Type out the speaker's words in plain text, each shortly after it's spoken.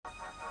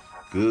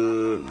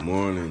Good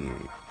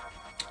morning.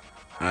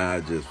 I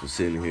just was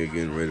sitting here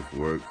getting ready for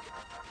work,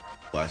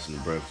 watching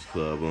the Breakfast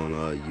Club on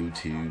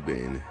YouTube,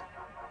 and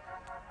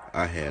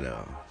I had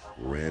a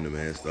random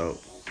ass thought.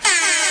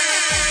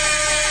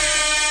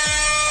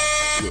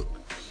 Look,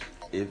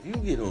 if you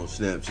get on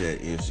Snapchat,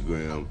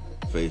 Instagram,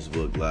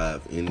 Facebook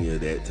Live, any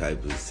of that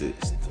type of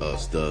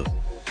stuff,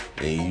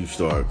 and you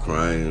start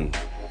crying,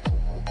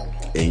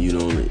 and you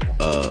don't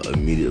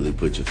immediately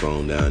put your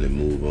phone down and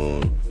move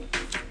on,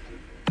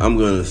 I'm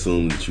gonna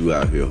assume that you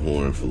out here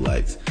whoring for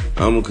likes.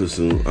 I'm gonna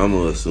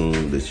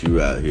assume that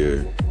you out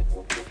here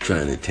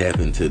trying to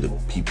tap into the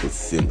people's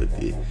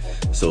sympathy,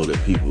 so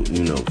that people,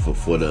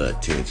 for the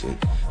attention.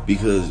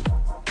 Because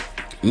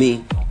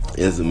me,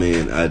 as a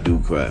man, I do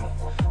cry,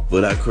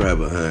 but I cry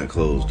behind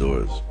closed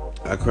doors.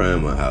 I cry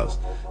in my house.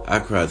 I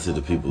cry to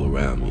the people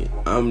around me.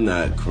 I'm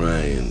not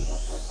crying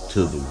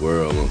to the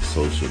world on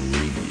social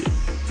media.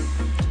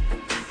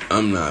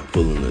 I'm not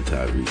pulling a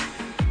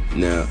Tyrese.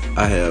 Now,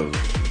 I have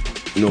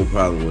no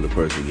problem with a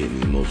person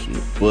getting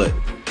emotional, but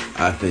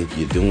I think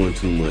you're doing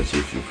too much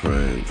if you're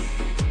crying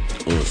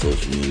on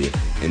social media.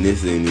 And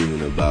this ain't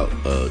even about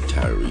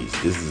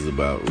Tyrese. This is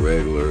about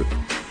regular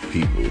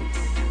people.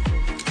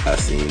 I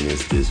seen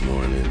this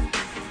morning.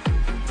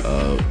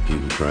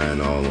 People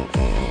crying on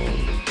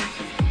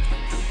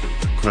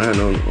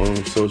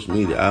social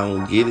media. I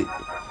don't get it.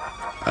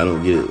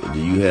 Do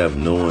you have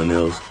no one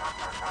else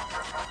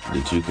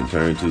that you can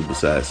turn to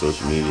besides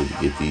social media to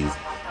get these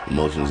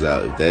emotions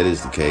out? If that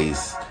is the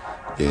case,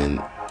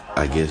 then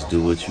I guess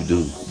do what you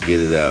do, get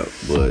it out.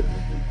 But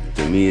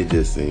to me, it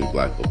just seems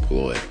like a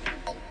ploy.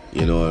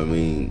 You know what I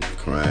mean?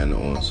 Crying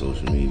on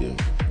social media.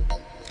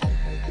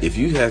 If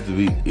you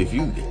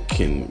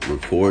can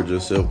record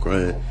yourself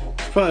crying,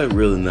 it's probably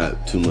really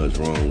not too much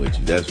wrong with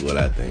you. That's what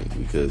I think.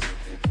 Because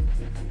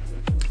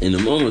in the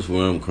moments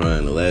where I'm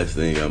crying, the last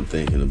thing I'm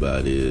thinking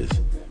about is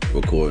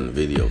recording a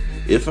video.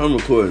 If I'm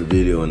recording a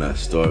video and I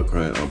start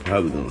crying, I'm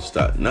probably going to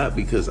stop. Not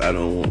because I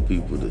don't want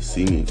people to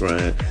see me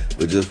crying,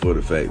 but just for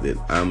the fact that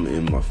I'm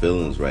in my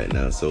feelings right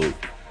now. So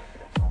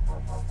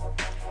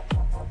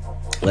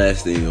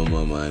last thing on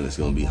my mind is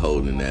going to be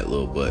holding that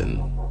little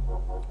button,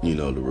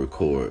 to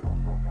record.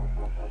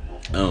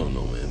 I don't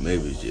know, man.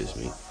 Maybe it's just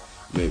me.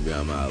 Maybe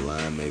I'm out of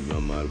line. Maybe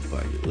I'm out of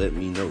pocket. Let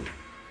me know.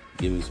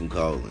 Give me some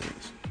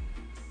call-ins.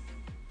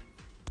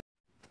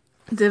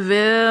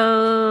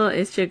 DeVille,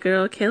 it's your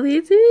girl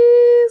Kelly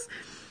D's.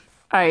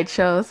 Alright,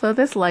 so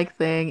this like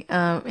thing,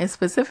 and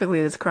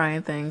specifically this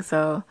crying thing.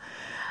 So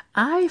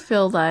I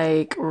feel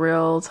like,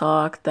 real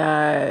talk,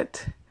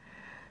 that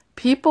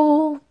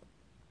people,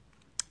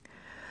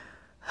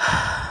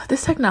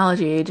 this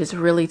technology age is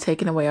really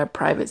taking away our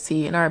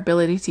privacy and our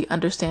ability to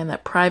understand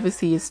that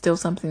privacy is still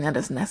something that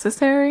is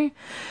necessary.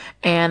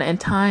 And in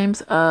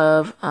times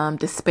of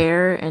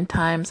despair, in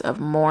times of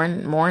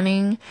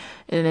mourning,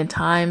 and in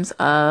times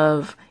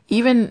of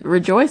even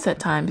rejoice at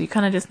times, you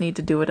kind of just need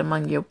to do it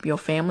among your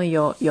family,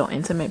 your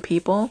intimate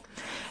people.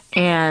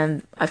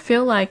 And I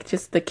feel like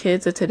just the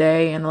kids of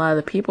today and a lot of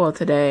the people of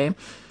today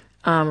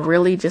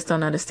really just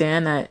don't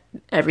understand that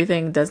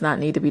everything does not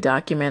need to be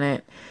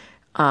documented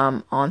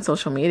on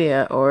social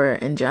media or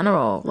in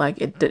general. Like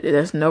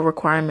there's no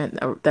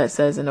requirement that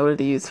says in order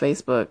to use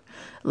Facebook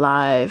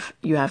Live,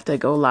 you have to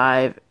go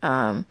live,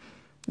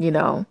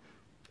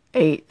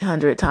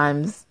 800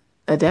 times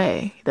a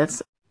day.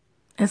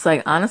 It's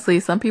like,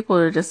 honestly, some people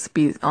are just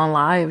be on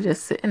live,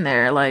 just sitting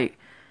there, like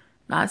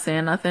not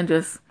saying nothing,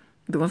 just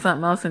doing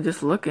something else and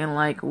just looking.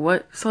 Like,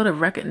 what sort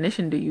of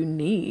recognition do you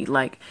need?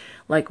 Like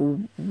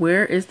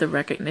where is the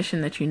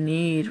recognition that you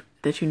need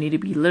to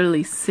be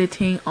literally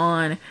sitting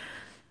on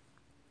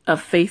a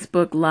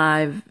Facebook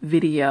Live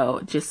video,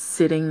 just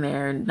sitting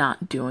there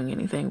not doing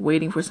anything,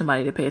 waiting for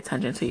somebody to pay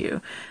attention to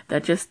you?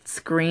 That just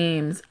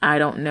screams, I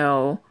don't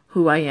know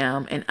who I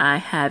am, and I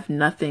have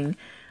nothing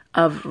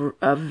of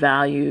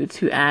value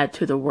to add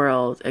to the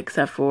world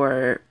except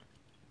for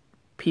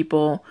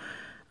people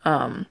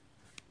trying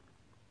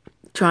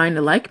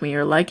to like me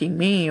or liking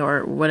me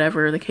or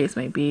whatever the case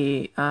may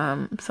be.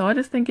 So I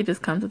just think it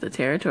just comes with the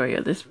territory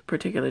of this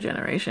particular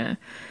generation.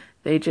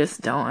 They just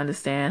don't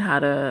understand how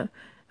to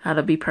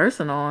be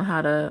personal and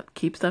how to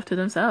keep stuff to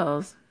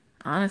themselves.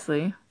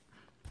 Honestly,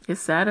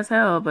 it's sad as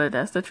hell, but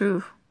that's the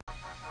truth.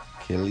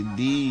 Kelly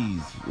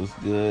D's, what's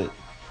good?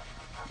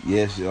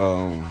 Yes,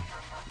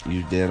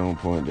 you're dead on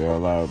point. There are a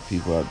lot of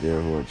people out there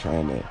who are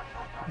trying to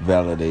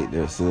validate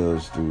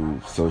themselves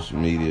through social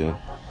media.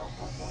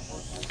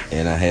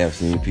 And I have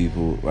seen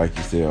people, like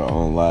you said, are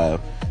on live.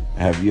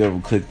 Have you ever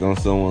clicked on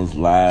someone's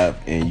live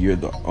and you're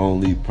the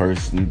only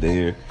person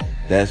there?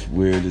 That's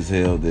weird as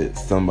hell that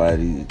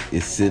somebody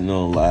is sitting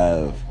on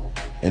live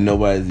and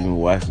nobody's even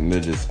watching.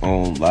 They're just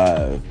on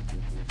live.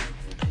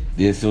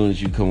 Then as soon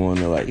as you come on,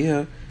 they're like,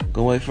 yeah,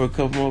 gonna wait for a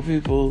couple more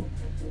people.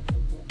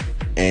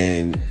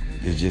 And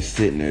they're just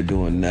sitting there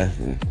doing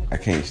nothing. I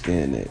can't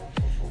stand that.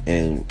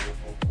 And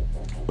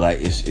like,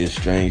 it's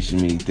strange to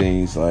me,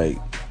 things like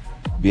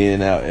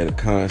being out at a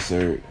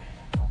concert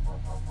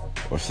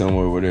or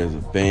somewhere where there's a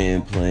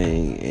band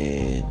playing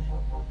and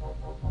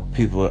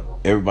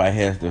everybody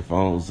has their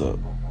phones up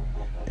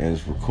and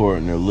it's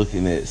recording. They're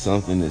looking at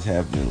something that's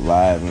happening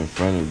live in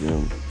front of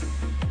them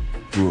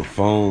through a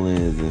phone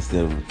lens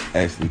instead of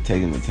actually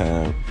taking the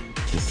time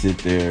to sit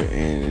there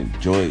and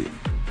enjoy it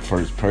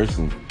first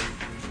person.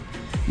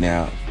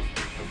 Now,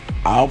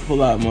 I'll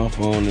pull out my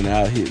phone and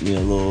I'll hit me a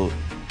little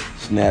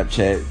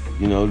Snapchat,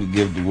 to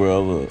give the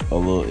world a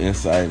little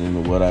insight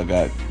into what I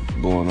got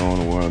going on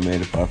and where I'm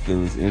at if I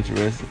feel it's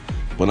interesting.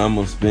 But I'm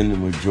going to spend the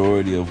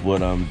majority of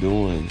what I'm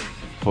doing,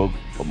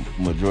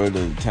 majority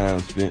of the time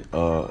spent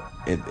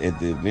at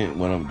the event,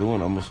 what I'm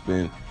doing, I'm going to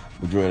spend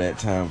majority of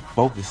that time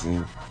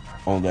focusing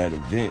on that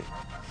event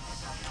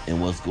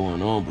and what's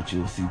going on. But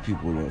you'll see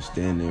people that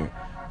stand there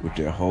with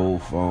their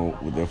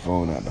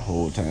phone out the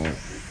whole time,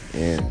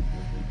 and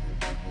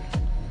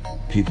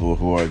people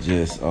who are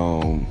just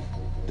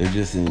they're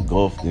just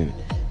engulfed in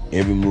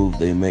every move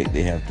they make.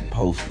 They have to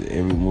post it.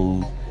 Every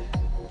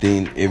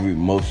every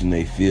emotion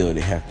they feel,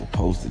 they have to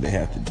post it. They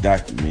have to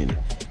document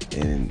it.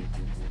 And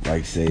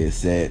like I say, it's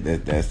sad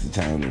that that's the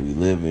time that we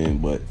live in,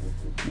 but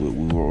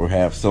we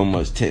have so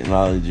much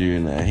technology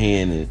in our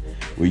hand and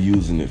we're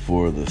using it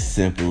for the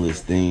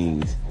simplest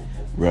things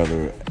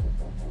rather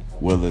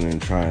than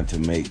trying to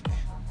make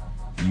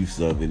use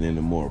of it in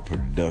a more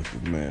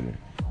productive manner,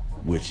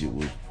 which it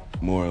was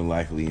more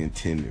likely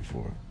intended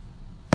for.